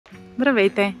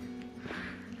Здравейте!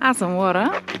 Аз съм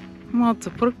Лора, моят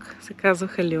съпруг се казва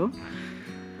Халил.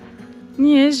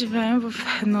 Ние живеем в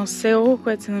едно село,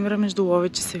 което се намира между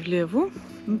Ловеч и Севлиево,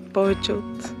 повече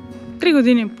от 3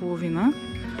 години и половина.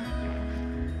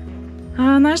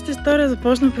 Нашата история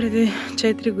започна преди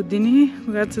 4 години,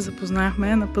 когато се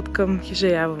запознахме на път към хижа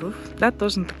Яворов. Да,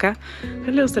 точно така.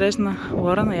 Халил срещна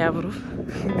Лора на Яворов.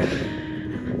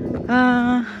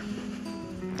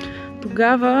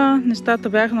 Тогава нещата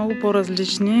бяха много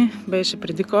по-различни. Беше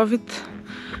преди COVID,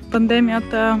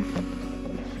 пандемията.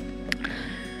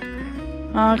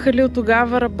 Халил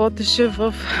тогава работеше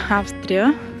в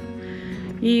Австрия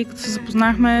и като се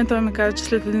запознахме, той ми каза, че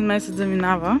след 1 месец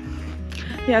заминава.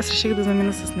 И аз реших да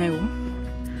замина с него.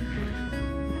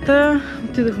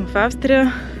 Отидохме в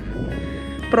Австрия,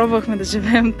 пробвахме да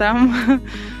живеем там,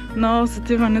 но с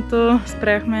отиването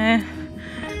спряхме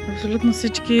абсолютно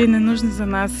всички ненужни за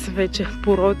нас вече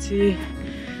пороци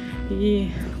и,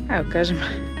 да кажем,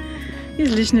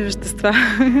 излишни вещества.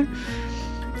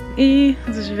 И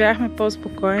заживяхме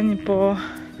по-спокоен и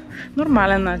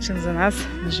по-нормален начин за нас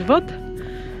на живот.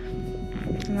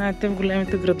 Знаете, в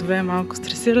големите градове е малко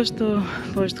стресиращо,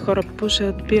 повечето хора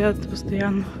пушат, пият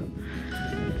постоянно.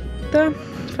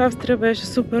 В Австрия беше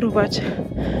супер, обаче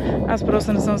аз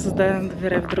просто не съм създадена да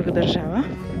виря в друга държава.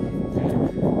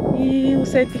 И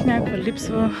усетих някаква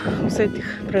липсва,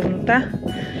 усетих празнота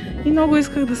и много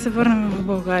исках да се върнем в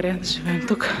България, да живеем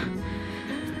тук.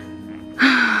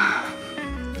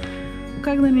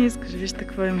 Как да не искаш? Вижте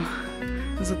какво има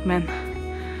зад мен.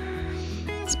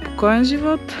 Спокоен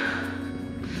живот.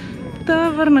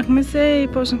 Върнахме се и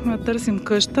почнахме да търсим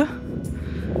къща,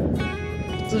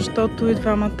 защото и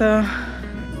двамата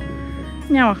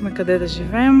нямахме къде да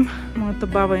живеем. Моята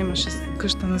баба имаше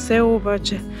къща на село,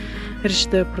 обаче реши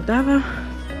да я продава.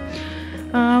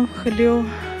 Халил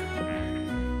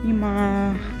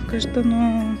има къща,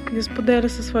 но я споделя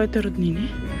със своите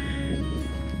роднини.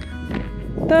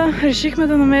 Решихме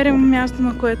да намерим място,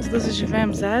 на което да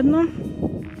заживеем заедно,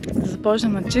 да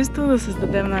започнем на чисто, да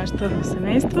създадем нашето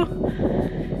семейство.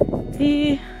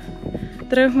 И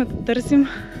тръгнахме да търсим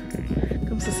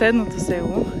към съседното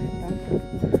село.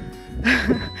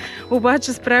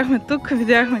 Обаче спряхме тук,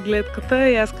 видяхме гледката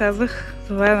и аз казах,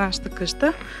 това е нашата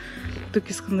къща, тук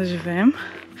искам да живеем.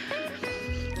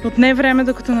 Отне време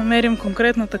докато намерим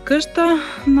конкретната къща,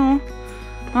 но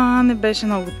не беше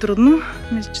много трудно.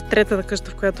 Мисля, че третата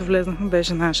къща, в която влезнахме,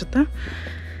 беше нашата.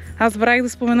 Аз забравих да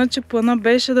спомена, че плана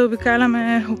беше да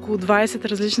обикаляме около 20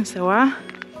 различни села,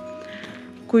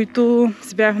 които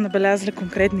си бяхме набелязали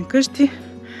конкретни къщи.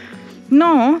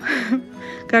 Но,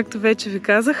 както вече ви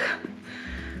казах,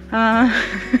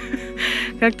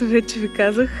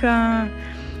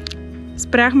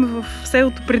 спряхме в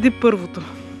селото преди първото.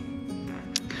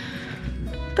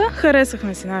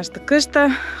 Харесахме си нашата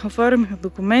къща, оформихме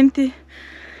документи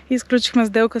и изключихме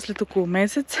сделка след около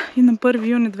месец. И на 1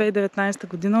 юни 2019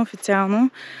 година официално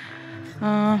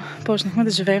почнахме да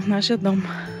живеем в нашия дом.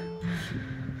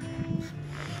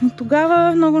 Но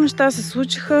тогава много неща се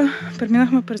случиха,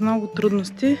 преминахме през много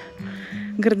трудности.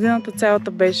 Градината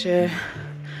цялата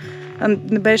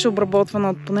не беше обработвана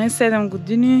от поне 7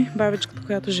 години. Бабичката,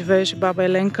 която живееше, баба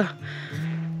Еленка,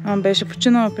 беше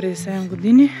починала преди 7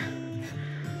 години.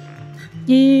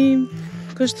 И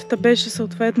къщата беше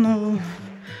съответно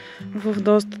в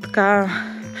доста така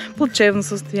плачевно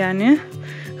състояние.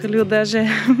 Халил даже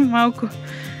малко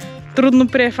трудно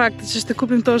прие факта, че ще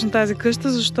купим точно тази къща,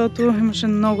 защото имаше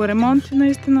много ремонти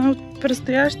наистина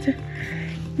предстоящи.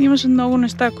 Имаше много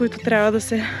неща, които трябва да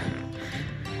се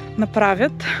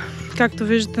направят. Както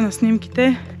виждате на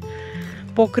снимките,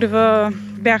 покрива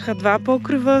бяха 2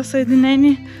 покрива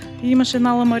съединени и имаше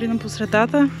една ламарина по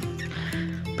средата.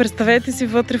 Представете си,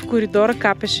 вътре в коридора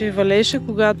капеше и валеше,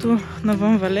 когато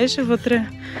навън валеше, вътре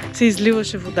се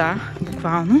изливаше вода,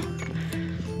 буквално,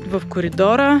 в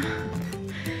коридора.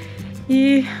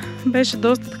 И беше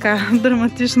доста така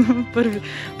драматично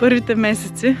първите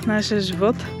месеци в нашия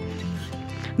живот.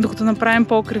 Докато направим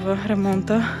покрива,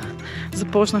 ремонта,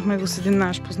 започнахме го с един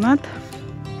наш познат,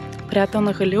 приятел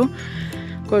на Халил,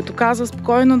 който каза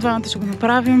спокойно, двамата ще го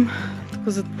направим, тук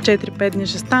за 4-5 дни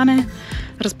ще стане.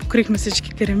 Разпокрихме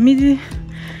всички керамиди,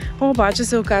 обаче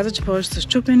се оказа, че повече са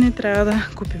счупени, трябва да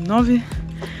купим нови.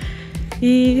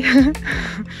 И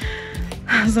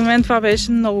за мен това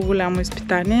беше много голямо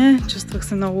изпитание. Чувствах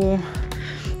се много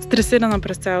стресирана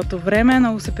през цялото време,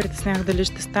 много се притеснях дали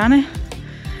ще стане.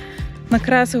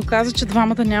 Накрая се оказа, че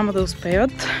двамата няма да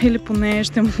успеят или поне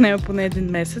ще им отнеме поне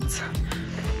 1 месец,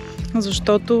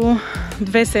 защото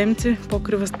 2 седмици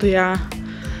покрива стоя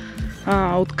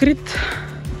открит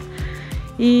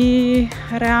и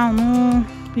реално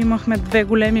Имахме 2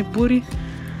 големи бури,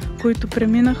 които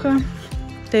преминаха.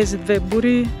 Тези 2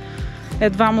 бури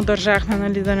едва му държахме,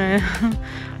 нали, да не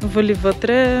вали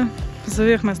вътре.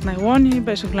 Завивахме с найлони,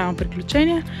 беше голямо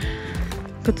приключение.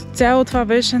 Като цяло това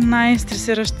беше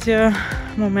най-стресиращия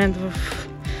момент в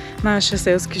нашия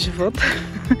селски живот.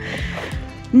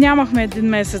 Нямахме 1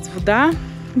 месец вода,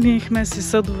 миехме си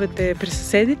съдовете при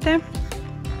съседите.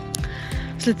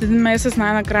 След 1 месец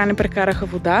най-накрая ни прекараха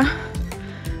вода.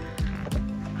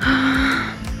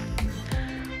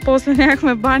 После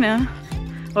нямахме баня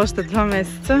още 2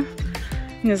 месеца.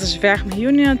 Не заживяхме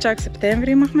юния, чак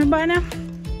септември имахме баня.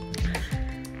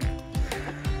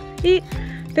 И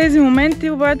тези моменти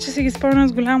обаче си ги спомням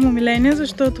с голямо умиление,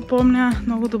 защото помня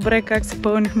много добре как се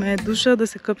пълнихме душа, да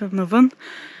се къпем навън.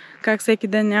 Как всеки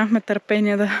ден нямахме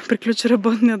търпение да приключи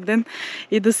работния ден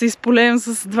и да се изполеем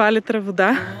с 2 литра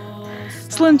вода.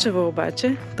 Слънчева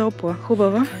обаче, топла,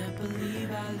 хубава.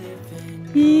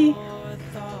 И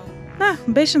да,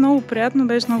 беше много приятно,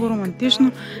 беше много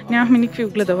романтично. Нямахме никакви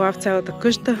огледала в цялата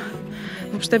къща.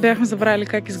 Въобще бяхме забравили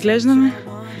как изглеждаме.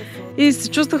 И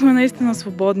се чувствахме наистина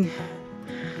свободни.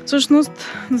 Всъщност,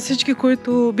 за всички,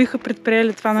 които биха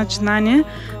предприели това начинание,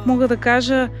 мога да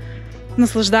кажа,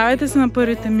 наслаждавайте се на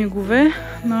първите мигове,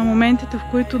 на моментите, в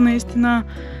които наистина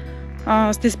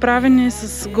сте изправени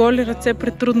с голи ръце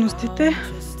пред трудностите,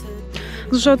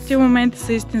 защото тия моменти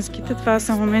са истинските. Това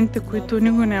са моментите, които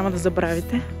никога няма да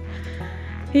забравите.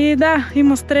 И да,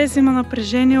 има стрес, има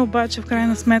напрежение, обаче в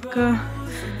крайна сметка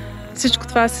всичко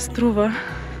това се струва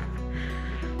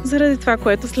заради това,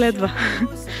 което следва.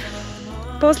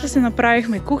 После си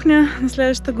направихме кухня на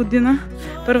следващата година.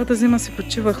 Първата зима си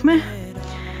почивахме.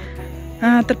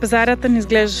 Трапезарията ни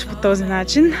изглеждаше по този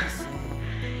начин.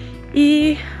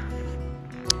 И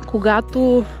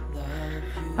когато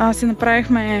си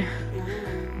направихме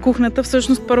кухнята,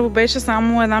 всъщност първо беше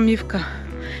само една мивка.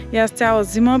 И аз цяла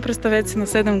зима, представете си на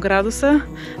 7 градуса,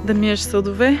 да миеш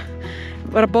съдове.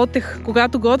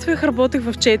 Когато готвях, работех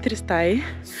в 4 стаи.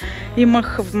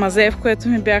 Имах мазе, в което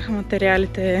ми бяха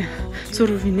материалите,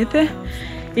 суровините.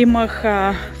 Имах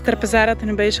в трапезарията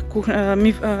ни беше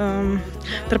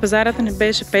трапезарията ни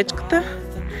беше печката.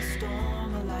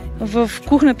 В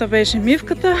кухнята беше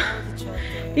мивката.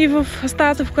 И в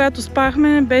стаята, в която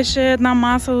спахме, беше една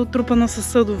маса отрупана със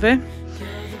съдове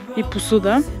и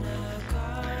посуда.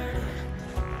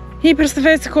 И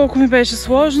представете си колко ми беше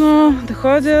сложно да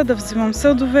ходя, да взимам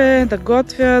съдове, да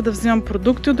готвя, да взимам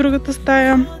продукти от другата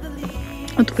стая.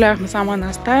 Отоплявахме само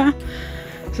една стая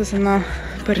с една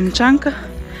перничанка.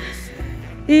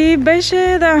 И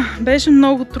беше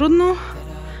много трудно.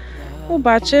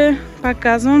 Обаче, пак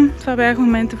казвам, това бяха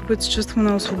моменти, в които се чувствах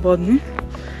много свободни.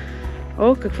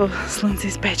 О, какво слънце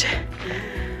изпече!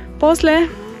 После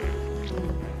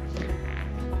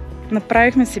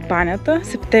направихме си банята,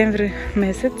 септември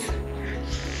месец.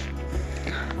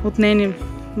 Отнени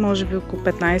може би около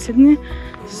 15 дни.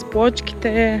 С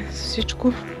плочките, с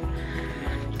всичко.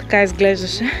 Така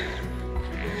изглеждаше.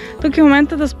 Тук е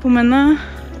момента да спомена,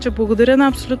 че благодаря на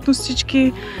абсолютно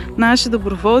всички наши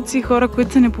доброволци и хора,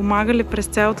 които са ни помагали през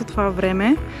цялото това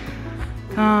време.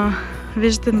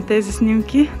 Виждате на тези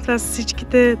снимки. Това са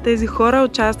всичките тези хора,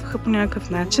 участваха по някакъв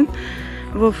начин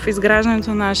в изграждането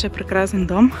на нашия прекрасен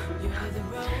дом.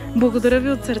 Благодаря ви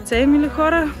от сърце, мили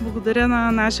хора. Благодаря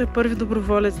на нашия първи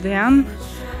доброволец Деян.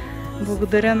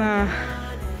 Благодаря на...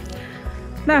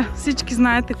 Да, всички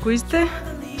знаете кои сте.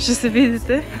 Ще се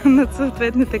видите на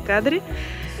съответните кадри.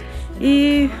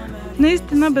 И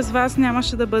наистина без вас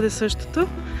нямаше да бъде същото.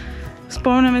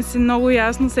 Спомняме си много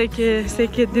ясно всеки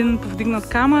един повдигнат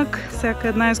камък, всяка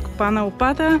една изкопана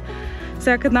лопата,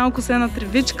 всяка една окосена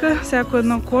тревичка, всяко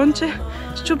едно клонче,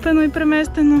 счупено и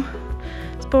преместено.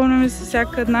 Спомняме си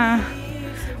всяка една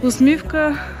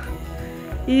усмивка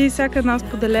и всяка една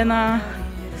споделена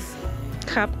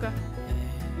хапка.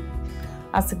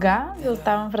 А сега ви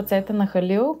оставям в ръцете на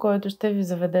Халил, който ще ви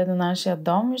заведе до нашия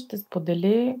дом и ще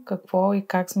сподели какво и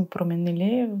как сме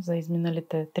променили за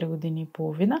изминалите 3 години и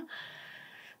половина.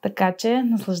 Така че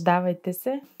наслаждавайте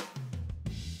се!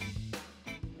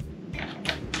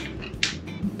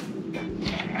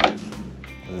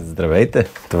 Здравейте!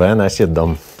 Това е нашия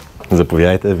дом.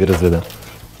 Заповядайте да ви разведа.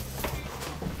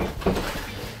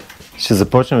 Ще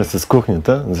започнем с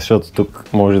кухнята, защото тук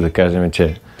може да кажем,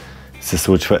 че се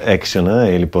случва екшена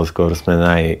или по-скоро сме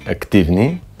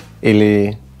най-активни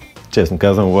или, честно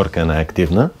казвам, Лорка е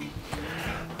най-активна.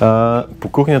 По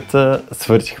кухнята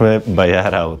свършихме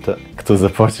бая работа, като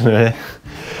започнем...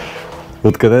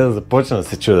 Откъде да започна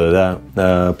се чуда,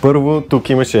 да. Първо, тук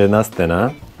имаше една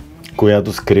стена,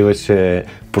 която скриваше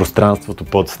пространството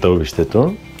под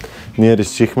стълбището ние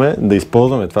решихме да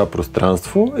използваме това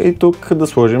пространство и тук да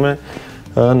сложим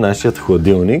нашият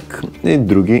хладилник и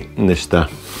други неща.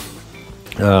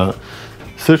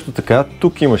 Също така,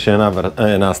 тук имаше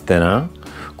една стена,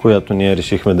 която ние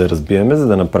решихме да разбиеме, за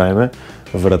да направим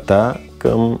врата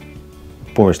към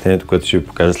помещението, което ще ви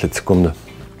покажа след секунда.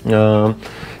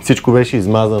 Всичко беше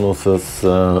измазано с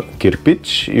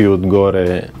кирпич и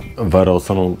отгоре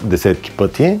варосано десетки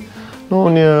пъти, но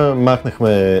ние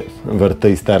махнахме врата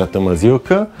и старата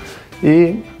мазилка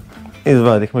и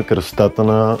извадихме красотата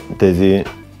на тези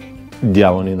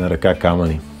дявани на ръка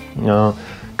камъни.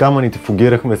 Камъните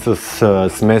фугирахме с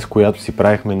смес, която си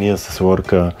правихме ние с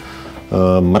Лорка,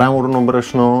 мраморно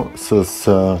брашно,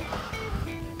 с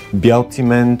бял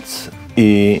цимент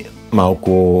и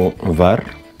малко вар.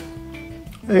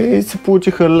 И се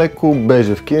получиха леко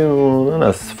бежевки, но на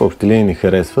нас в общи линии ни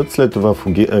харесват. След това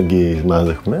ги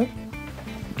измазахме.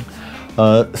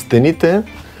 Стените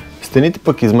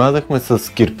пък измазахме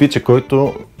с кирпича,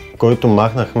 който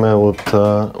махнахме от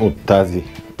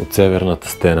северната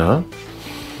стена,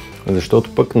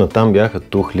 защото пък натам бяха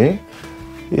тухли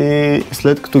и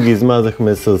след като ги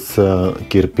измазахме с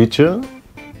кирпича,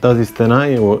 тази стена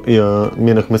я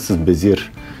минахме с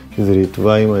безир. И заради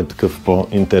това има такъв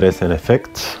по-интересен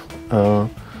ефект.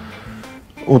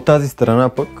 От тази страна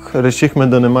пък решихме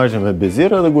да не мажеме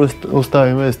безира, да го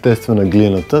оставим естествена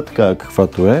глината, така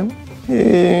каквато е.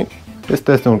 И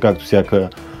естествено, както всяка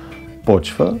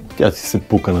почва, тя си се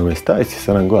пука на места и си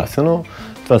се наглася, но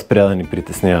това спря да ни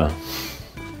притеснява.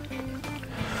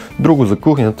 Друго за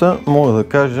кухнята, мога да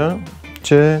кажа,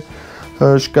 че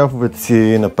шкафовете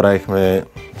си направихме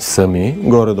сами,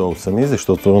 горе-долу сами,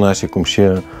 защото нашия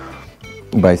комшия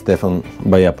бай Стефан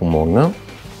бая помогна.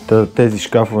 Тези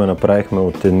шкафове направихме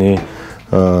от едни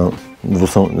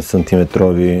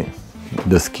 2-сантиметрови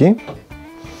дъски.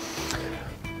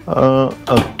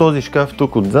 Този шкаф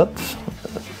тук отзад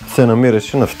се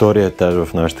намираше на втория етаж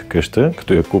в нашата къща,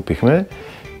 като я купихме,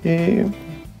 и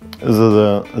за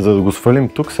да го свалим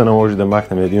тук се наложи да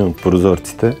махнем един от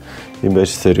прозорците и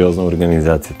беше сериозна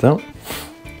организацията.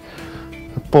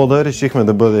 Пода решихме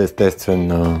да бъде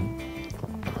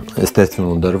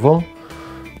естествено дърво,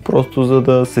 просто за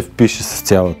да се впише с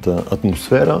цялата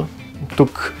атмосфера.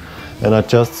 Тук една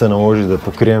част се наложи да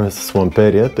покрием с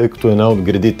ламперия, тъй като една от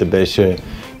гредите беше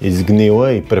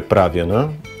изгнила и преправяна,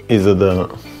 и за да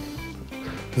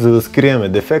скриеме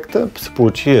дефекта, се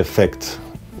получи ефект.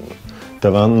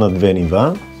 Таван на 2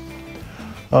 нива.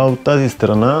 От тази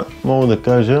страна мога да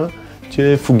кажа,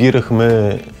 че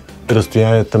фугирахме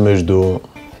разстоянията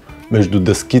между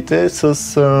дъските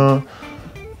с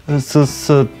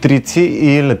трици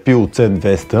и лепило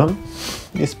C200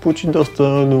 и се получи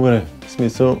доста добре. В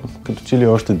смисъл, като че ли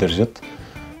още държат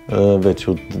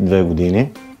вече от 2 години.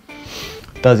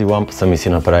 Тази лампа сами си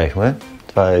направихме.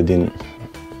 Това е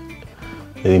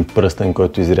един пръстен,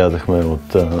 който изрязахме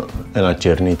от една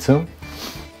черница.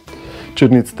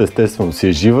 Черницата естествено си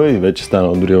е жива и вече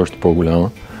стана дори още по-голяма.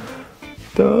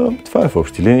 Това е в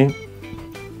общи линии.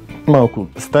 Малко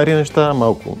стари неща,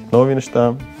 малко нови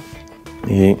неща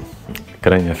и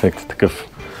крайният ефект е такъв.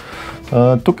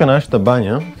 Тук е нашата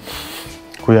баня,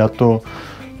 която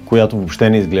въобще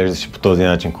не изглеждаше по този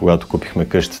начин, когато купихме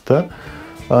къщата.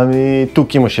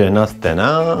 Тук имаше една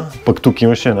стена, пък тук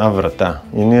имаше една врата.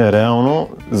 И ние реално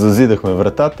зазидахме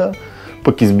вратата,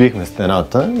 пък избихме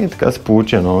стената и така се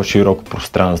получи едно широко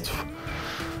пространство.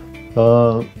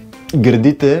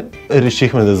 Гредите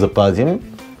решихме да запазим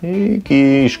и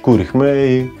ги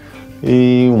шкурихме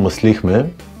и умаслихме,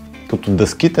 като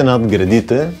дъските над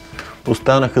гредите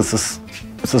останаха с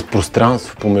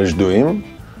пространство помежду им,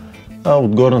 а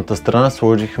от горната страна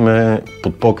сложихме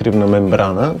подпокривна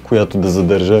мембрана, която да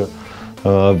задържа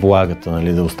влагата,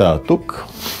 нали, да остава тук.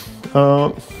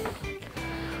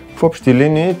 В общи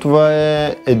линии това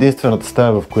е единствената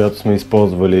стая, в която сме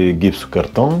използвали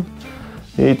гипсокартон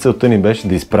и целта ни беше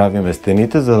да изправим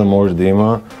стените, за да може да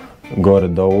има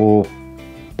горе-долу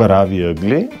прави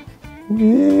ъгли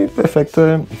и ефектът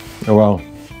е вау.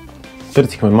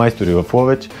 Търсихме майстори в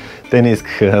Ловеч, те не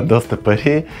искаха доста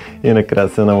пари и накрая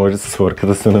се наложи с Лорка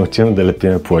да се научим да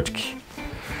лепиме плочки.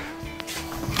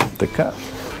 Така,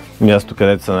 място,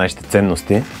 където са нашите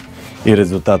ценности и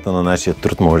резултата на нашия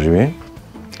труд, може би.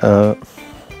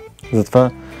 Затова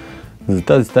за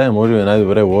тази стая може би е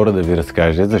най-добре Лора да ви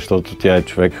разкаже, защото тя е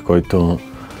човек,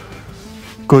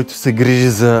 който се грижи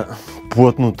за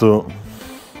плътното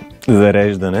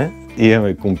зареждане.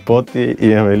 Имаме компоти,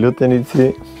 имаме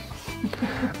лютеници.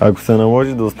 Ако се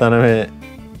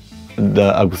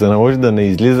наложи да не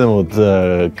излизаме от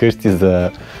къщи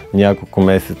за няколко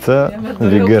месеца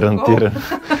ви гарантира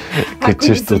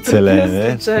че ще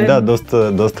оцелеем. Да,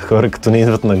 доста хора като не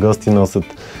идват на гости носят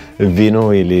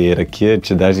вино или ракия,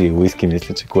 че даже и уиски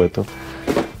мисля, че което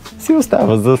си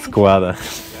остава за склада.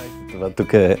 Това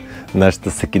тук е нашата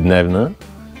всекидневна.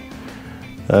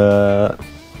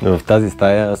 В тази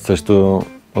стая също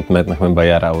отметнахме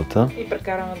бая работа.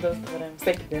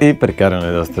 И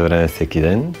прекараме доста време всеки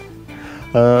ден.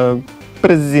 Всеки ден.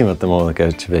 През зимата мога да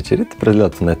кажа, че вечерите, през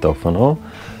лято не е толкова много.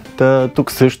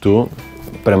 Тук също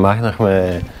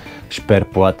премахнахме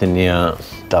шперплатения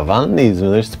таван и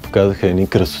изведнъж се показаха едни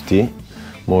красоти,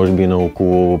 може би на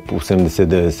около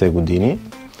 80-90 години.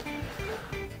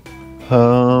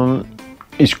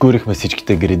 Изкурихме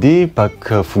всичките греди,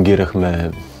 пак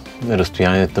фугирахме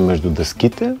разстоянията между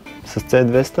дъските с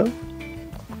C200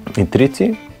 и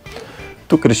трици.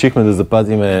 Тук решихме да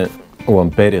запазиме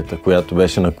ламперията, която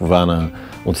беше накована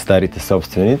от старите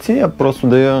собственици, а просто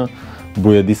да я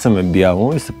боядисаме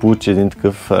бяло и се получи един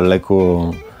такъв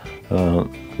леко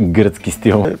гръцки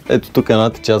стил. Ето тук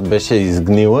едната част беше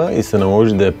изгнила и се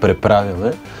наложи да я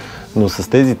преправяме, но с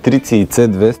тези трици и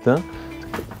C200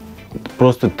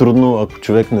 просто е трудно, ако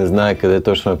човек не знае къде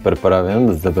точно е преправен,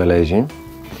 да забележи.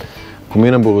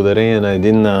 Комина благодарение на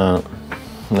един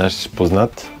наш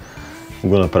познат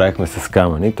го направихме с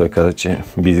камъни. Той каза, че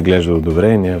би изглеждало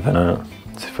добре и ние веднага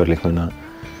се фърлихме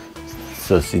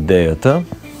с идеята.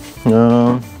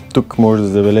 Тук може да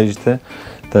забележите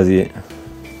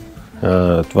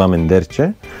това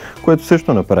мендерче, което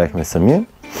също направихме сами.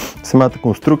 Самата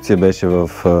конструкция беше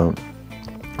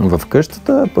в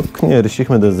къщата, пък ние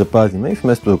решихме да запазиме и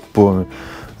вместо да купуваме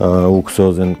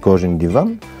луксозен кожен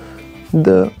диван,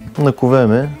 да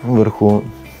наковеме върху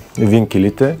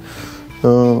винкелите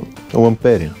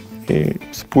лампери. И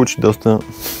се получи доста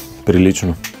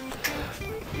прилично.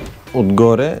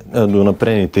 Отгоре до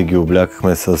напрените ги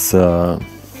облякахме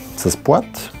с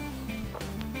плат.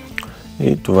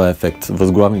 И това е ефект.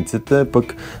 Възглавниците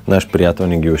пък наш приятел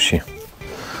не ги уши.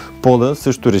 Пода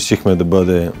също решихме да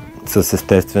бъде с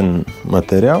естествен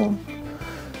материал.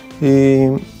 И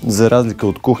за разлика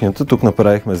от кухнята, тук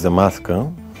направихме замазка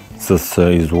с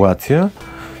изолация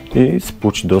и се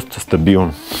получи доста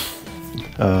стабилно.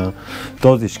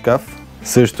 Този шкаф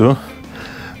също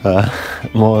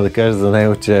мога да кажа за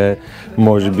него, че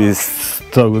може би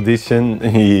 100 годишен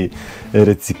и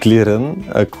рециклиран.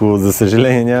 Ако за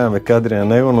съжаление нямаме кадри на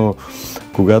него, но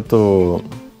когато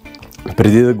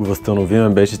преди да го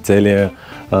възстановим беше целият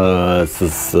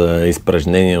с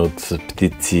изпражнения от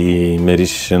птици,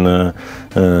 миришеше на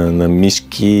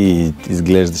мишки и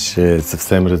изглеждаше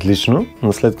съвсем различно,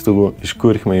 но след като го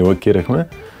изкурихме и лакирахме,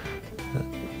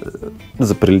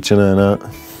 заприлича на една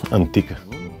антика.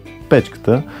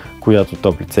 Печката, която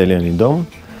топли целия ни дом.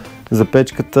 За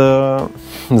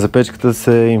печката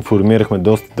се информирахме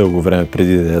доста дълго време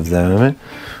преди да я вземем.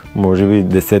 Може би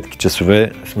десетки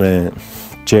часове сме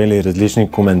чели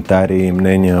различни коментари и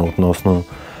мнения относно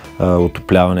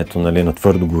отопляването на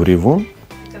твърдо гориво.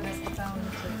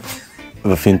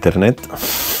 В интернет.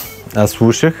 Аз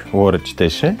слушах, Лора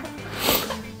четеше,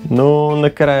 но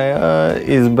накрая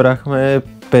избрахме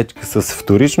печка с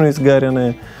вторично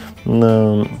изгаряне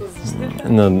на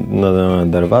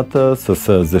дървата,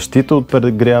 с защита от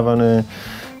прегряване,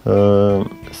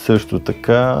 също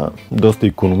така доста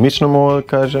икономична, мога да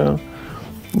кажа,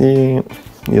 и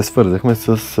я свързахме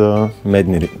с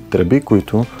медни тръби,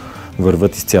 които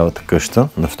върват из цялата къща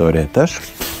на втория етаж.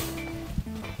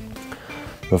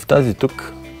 В тази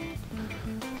тук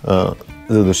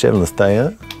задушевна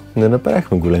стая не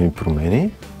направихме големи промени,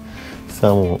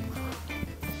 само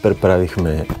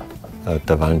преправихме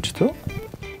таванчето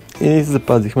и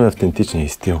запазихме автентичния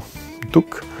стил.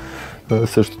 Тук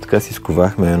също така си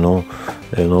изковахме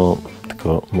едно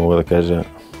такова, мога да кажа,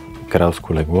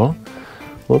 кралско легло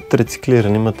от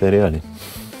рециклирани материали.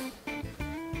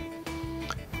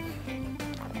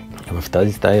 В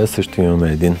тази стая също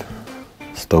имаме един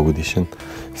 100 годишен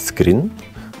скрин,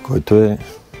 който е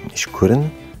изкурен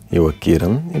и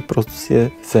лакиран и просто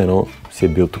все едно си е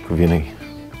бил тук винаги.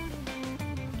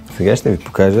 Сега ще ви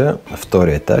покажа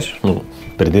втория етаж, но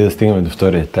преди да стигнем до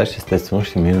втория етаж, естествено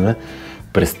ще минем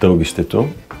през стълбището.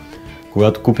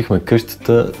 Когато купихме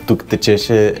къщата, тук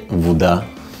течеше вода,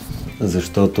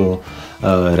 защото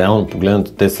реално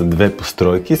погледнато те са две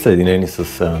постройки, съединени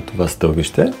с това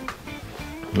стълбище.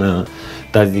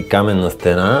 Тази каменна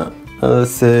стена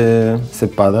се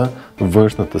пада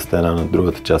външната стена на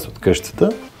другата част от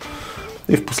къщата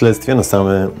и в последствие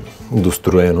насам е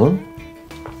достроено.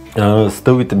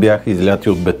 Стълбите бяха изляти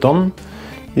от бетон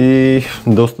и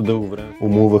доста дълго време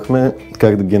умувахме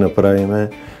как да ги направим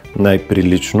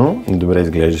най-прилично и добре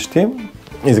изглеждащи.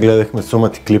 изгледахме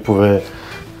сумати клипове,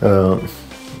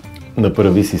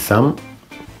 направи си сам,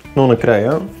 но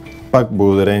накрая, пак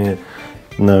благодарение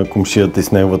на комшията и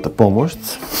с неговата помощ,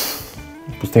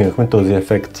 постигнахме този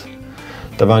ефект.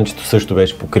 Таванчето също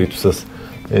беше покрито с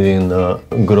един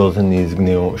грозен и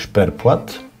изгнил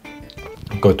шперплат,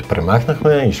 който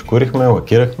премахнахме, изшкурихме,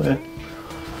 лакирахме.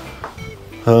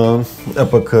 А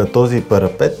пък този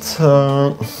парапет,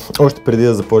 още преди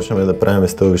да започнем да правим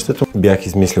стълбището, бях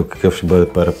измислил какъв ще бъде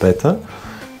парапета.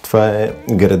 Това е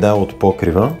греда от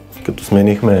покрива. Като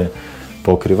сменихме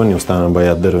покрива, ни остана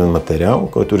бая дървен материал,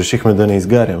 който решихме да не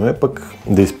изгаряме, пък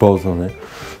да използваме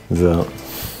за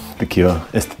такива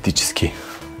естетически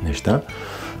неща.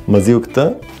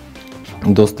 Мазилката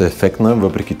доста ефектна,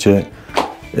 въпреки че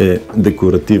е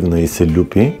декоративна и се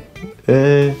люпи,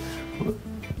 е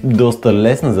доста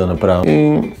лесна за направа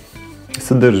и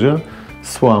съдържа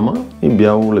слама и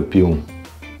бяло лепило.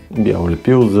 Бяло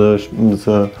лепило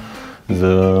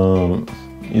за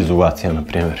изолация,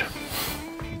 например.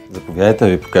 Заповядайте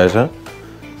да ви покажа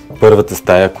първата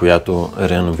стая, която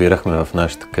реновирахме в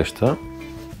нашата къща.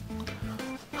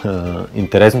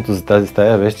 Интересното за тази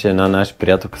стая беше, че една наша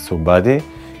приятелка се обади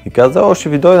и каза: "О, ще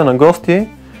ви дойда на гости,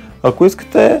 ако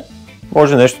искате,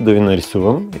 може нещо да ви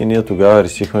нарисувам." И ние тогава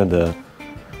решихме да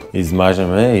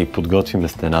измажеме и подготвиме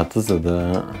стената, за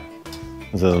да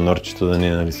Норчето да ни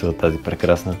нарисува тази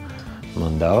прекрасна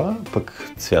мандала,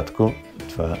 пък Цвятко,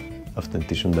 това е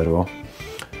автентично дърво.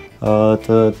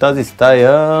 Тази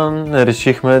стая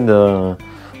решихме да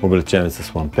облечем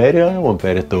с ламперия.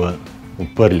 Ламперията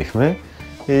опърлихме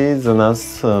и за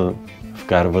нас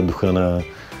вкарва духа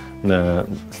на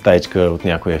стаичка от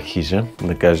някоя хижа,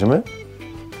 да кажем.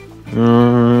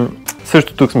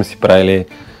 Също тук сме си правили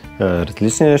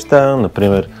различни неща,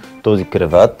 например този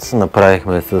креват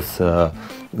направихме с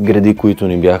греди, които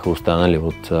ни бяха останали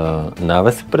от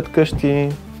навеса пред къщи.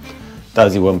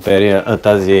 Тази ламперия,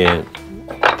 тази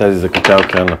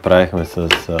закачалка направихме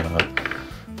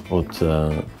от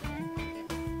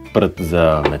прът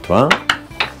за метла.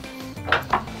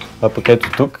 А пък ето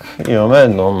тук имаме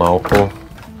едно малко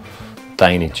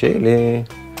тайниче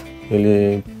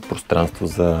или пространство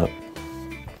за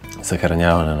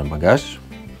съхраняване на багаж.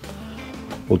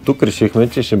 От тук решихме,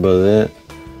 че ще бъде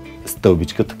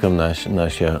стълбичката към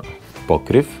нашия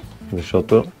покрив,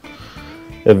 защото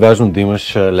е важно да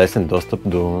имаш лесен достъп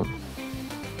до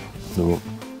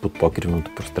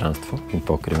подпокривното пространство и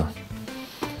покрива.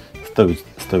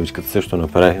 Стълбичката също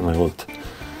направихме от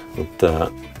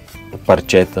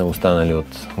парчета, останали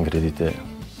от гредите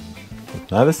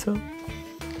от навеса.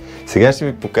 Сега ще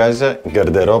ви покажа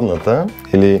гардеробната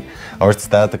или още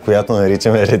стаята, която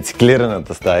наричаме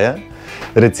рециклираната стая.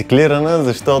 Рециклирана,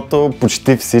 защото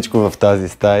почти всичко в тази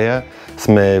стая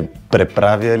сме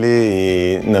преправяли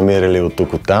и намирали от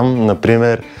тук от там.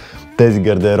 Например, тези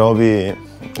гардероби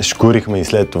шкурихме и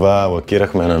след това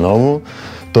лакирахме наново.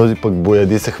 Този пък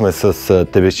боядисахме с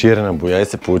тебеширана боя и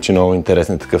се получи много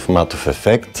интересен такъв матов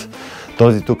ефект.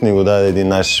 Този тук ни го даде един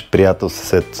наш приятел,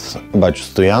 съсед Бачо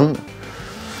Стоян.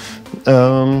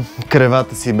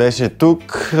 Кревата си беше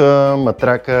тук,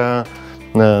 матрака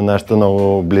на нашата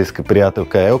много близка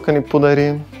приятелка Елка ни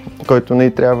подари, който не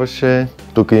й трябваше.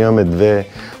 Тук имаме две,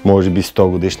 може би 100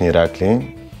 годишни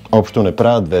ракли. Общо не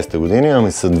правят 200 години,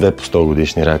 ами са две по 100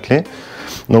 годишни ракли.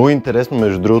 Много интересно,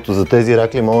 между другото, за тези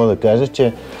ракли мога да кажа,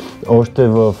 че още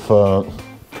в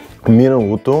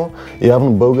миналото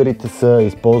явно българите са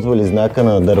използвали знака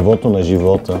на дървото на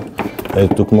живота.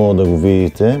 Ето тук мога да го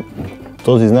видите.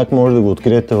 Този знак може да го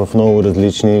откриете в много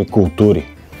различни култури,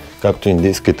 както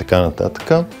индийска и така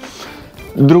нататък.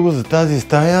 Друго за тази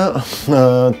стая,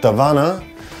 тавана.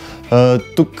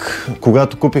 Тук,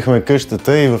 когато купихме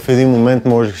къщата и в един момент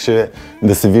можеше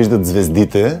да се виждат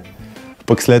звездите,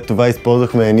 пък след това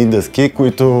използвахме едни дъски,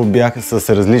 които бяха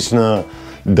с различна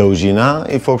дължина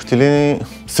и в общи линии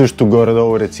също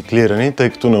горе-долу рециклирани, тъй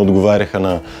като не отговаряха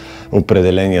на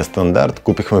определения стандарт.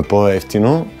 Купихме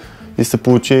по-евтино и се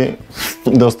получи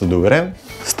доста добре.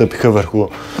 Стъпиха върху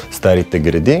старите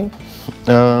греди.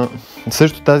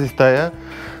 Също тази стая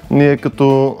ние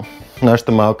като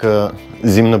нашата малка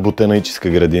зимна ботаническа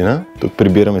градина. Тук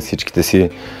прибираме всичките си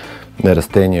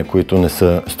растения, които не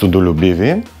са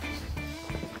студолюбиви.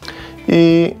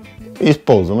 И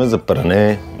използваме за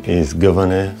пране и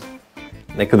изгъване.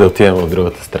 Нека да отидем от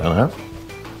другата страна.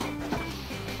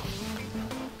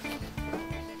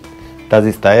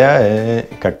 Тази стая е,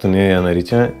 както ние я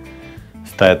наричаме,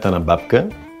 стаята на бабка.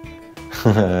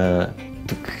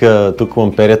 Тук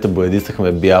ламперията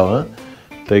боядисахме бяла,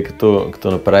 тъй като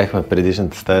направихме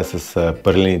предишната стая с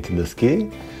пърлените дъски.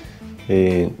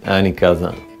 И Ани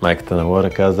каза, майката на Лора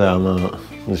каза, ама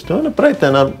защо не направите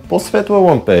една по-светла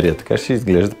ламперия, така ще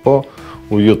изглежда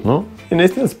по-уютно и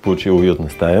наистина се получи уютна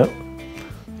стая.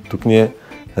 Тук ни е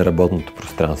работното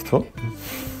пространство,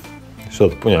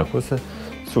 защото понякога се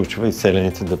случва и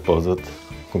селените да ползват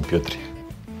компютри.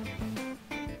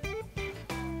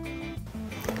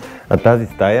 А тази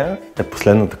стая е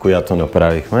последната, която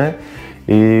направихме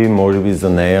и може би за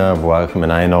нея влагахме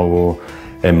най-много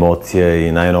емоция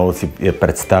и най-много си я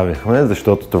представихме,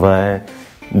 защото това е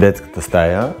детската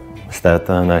стая,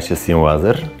 стаята на нашия син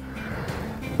Лазар.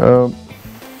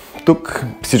 Тук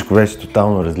всичко беше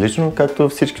тотално различно, както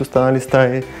всички останали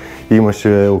стаи.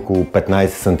 Имаше около 15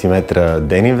 см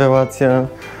денивелация.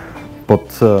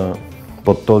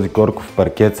 Под този корков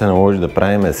паркет се наложи да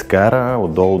правим ескара,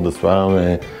 отдолу да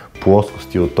слагаме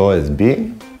плоскости от ОСБ.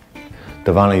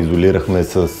 Тавана изолирахме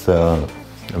с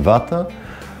вата,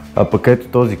 а пък ето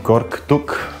този корк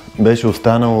тук беше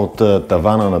останал от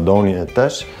тавана на долния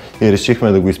етаж и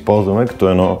решихме да го използваме като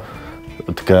едно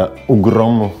така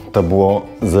огромно табло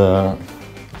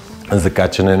за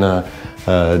качане на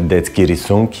детски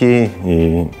рисунки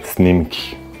и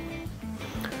снимки.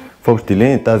 В общи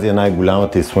линии тази е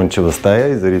най-голямата и слънчева стая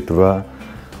и заради това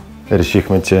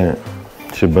решихме, че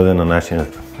ще бъде на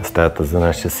стаята за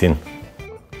нашия син.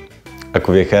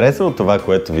 Ако ви е харесало това,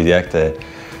 което видяхте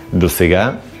до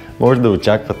сега, може да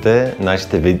очаквате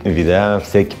нашите видеа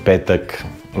всеки петък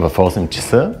в 8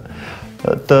 часа.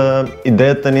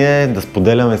 Идеята ни е да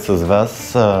споделяме с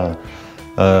вас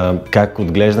как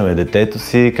отглеждаме детето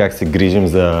си, как се грижим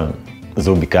за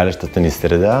обикалящата ни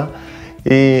среда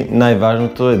и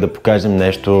най-важното е да покажем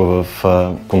нещо в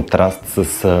контраст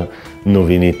с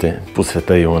новините по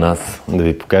света и у нас, да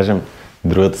ви покажем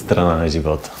другата страна на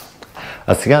живота.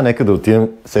 А сега нека да отидем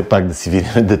все пак да си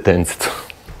видим детенцето.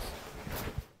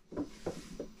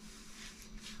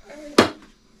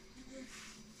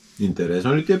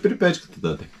 Интересно ли ти е припечката,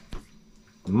 тате?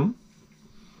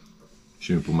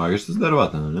 Ще ми помагаш с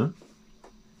дървата, нали?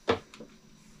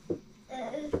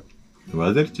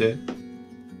 Лазарче.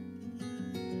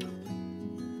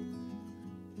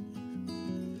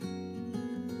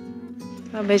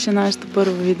 Това беше нашето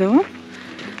първо видео.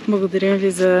 Благодарим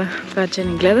ви за това, че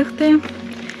ни гледахте.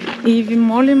 И ви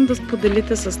молим да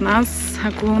споделите с нас,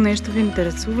 ако нещо ви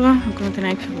интересува, ако имате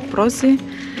някакви въпроси,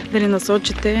 да ни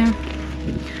насочите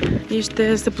и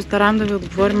ще се постараем да ви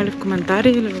отговорим или в коментари,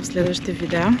 или в следващите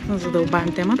видеа, за да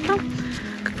задълбаем темата.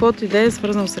 Каквото и да е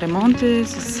свързано с ремонти,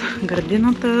 с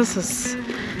градината, с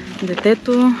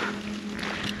детето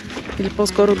или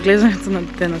по-скоро отглеждането на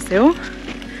дете на село.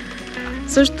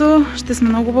 Също ще сме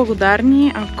много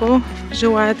благодарни, ако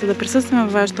желаете да присъстваме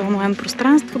в вашето онлайн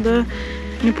пространство, да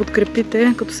ни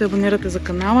подкрепите, като се абонирате за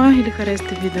канала или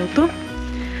харесате видеото.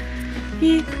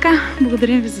 И така,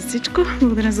 благодарим ви за всичко,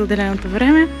 благодарим за отделеното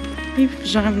време и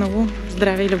желаем много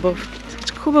здраве и любов.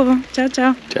 Всичко хубаво! Чао,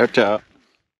 чао! Чао, чао!